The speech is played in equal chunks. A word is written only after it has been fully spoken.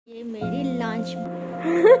ये मेरी lunch.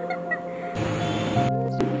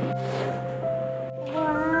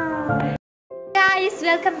 Guys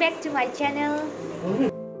welcome back to my channel.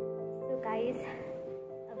 तो गाइस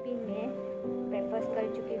अभी मैं ब्रेकफास्ट कर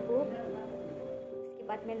चुकी हूँ, इसके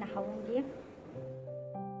बाद मैं नहाऊंगी।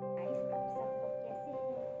 गाइस आप सब लोग कैसे हैं?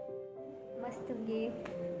 मस्त होंगे।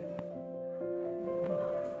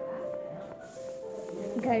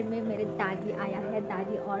 घर में मेरे दादी आया है,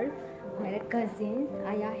 दादी और मेरा कज़िन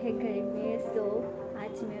आया है घर में। सो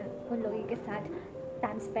आज मैं उन लोगों के साथ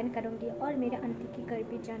टाइम स्पेंड करूंगी और मेरे आंटी के घर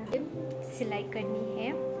भी जाना है, सिलाई करनी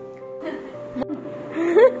है।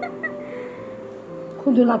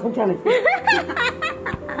 खुद ना पहुंचाने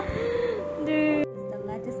The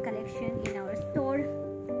latest collection in our store।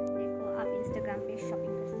 देखो आप इंस्टाग्राम पे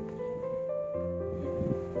शॉपिंग कर सकते हैं।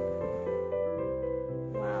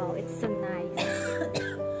 Wow it's so nice.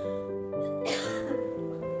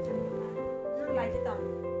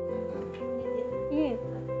 Yeah,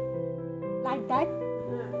 like that.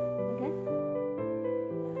 Okay.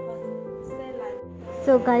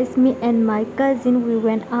 So guys, me and my cousin we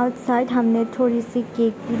went outside. हमने थोड़ी सी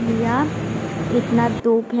केक भी लिया। इतना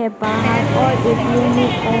धूप है बाहर और एक में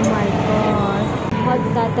oh my god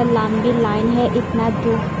बहुत ज़्यादा लंबी लाइन है, इतना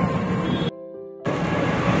धूप।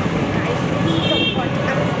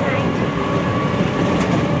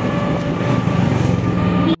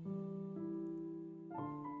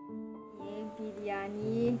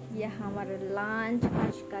 बिरयानी, ये हमारा लंच,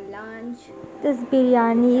 आज का lunch. This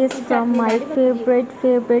biryani is from my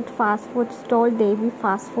favourite fast food stall, Devi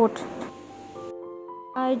fast food.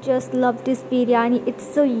 I just love this biryani,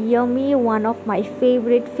 it's so yummy, one of my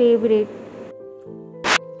favourite.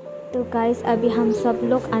 तो गाइस अभी हम सब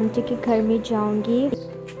लोग आंटी के घर में जाऊंगी।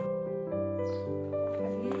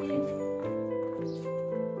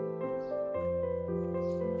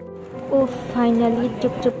 ओह फाइनली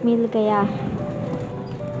टुक मिल गया।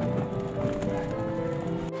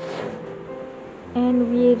 And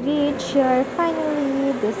we reach here finally.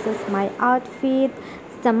 This is my outfit,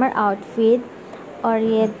 summer outfit। और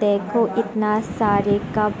ये देखो इतना सारे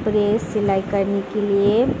कपड़े सिलाई करने के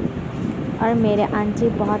लिए। और मेरे आंटी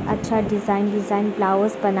बहुत अच्छा डिज़ाइन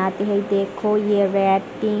ब्लाउज बनाते हैं। देखो ये रेड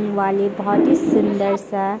पिंक वाली बहुत ही सुंदर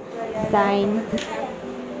सा डिज़ाइन,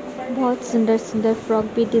 बहुत सुंदर फ्रॉक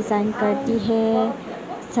भी डिज़ाइन करती है,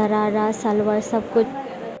 शरारा सलवार सब कुछ।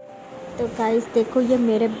 तो गाइस देखो ये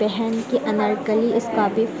मेरे बहन की अनारकली, इसका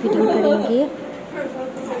भी फिटिंग करेंगे।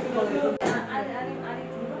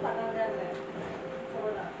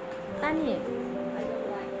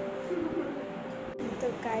 तो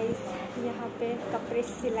गाइस यहाँ पे कपड़े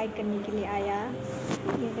सिलाई करने के लिए आया,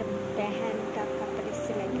 मेरे बहन का कपड़े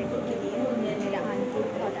सिलाई करने के लिए। मेरा आंटी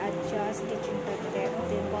बहुत अच्छा स्टिचिंग करते हैं,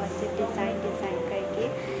 बहुत डिज़ाइन करके।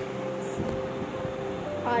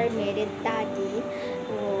 और मेरे दादी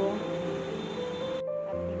वो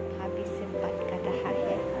अपनी भाभी से बात कर रहा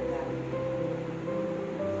है।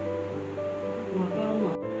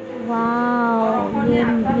 वाह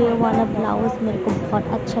ये वाला ब्लाउज मेरे को बहुत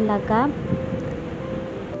अच्छा लगा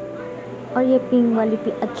और ये पिंक वाली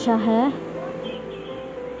भी अच्छा है।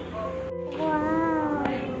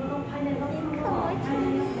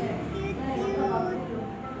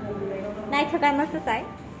 नाइट थकान मस्त साई।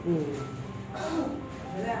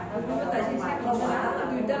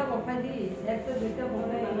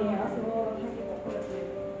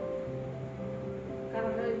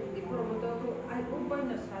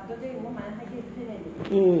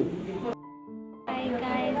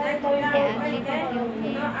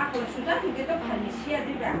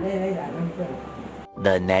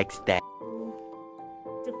 The next day.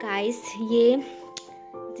 तो गाइस ये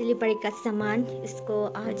डिलीवरी का सामान, इसको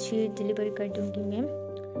आज ही डिलीवरी कर दूंगी मैं।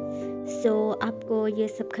 सो आपको ये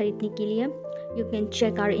सब खरीदने के लिए you can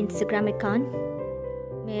check our Instagram account,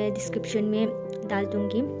 मैं डिस्क्रिप्शन में डाल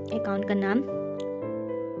दूंगी अकाउंट का नाम।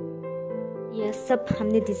 ये सब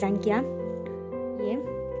हमने डिज़ाइन किया, ये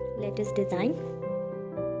latest design,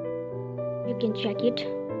 you can check it.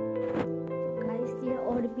 Guys ये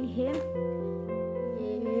और भी है,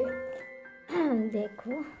 ये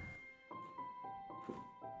देखो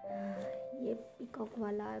ये पिकॉक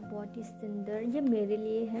वाला है, बहुत ही सुंदर। ये मेरे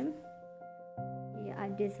लिए है, ये आई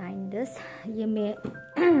डिज़ाइन दिस। ये मैं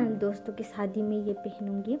दोस्तों की शादी में ये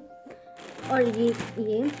पहनूंगी। और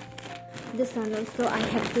ये this one also I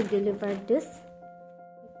have to deliver this.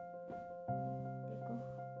 देखो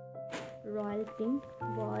रॉयल पिंक,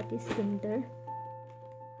 बहुत ही सुंदर।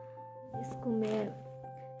 इसको मैं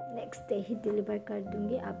नेक्स्ट डे ही डिलीवर कर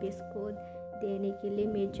दूंगी। अब इसको देने के लिए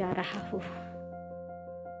मैं जा रहा हूँ।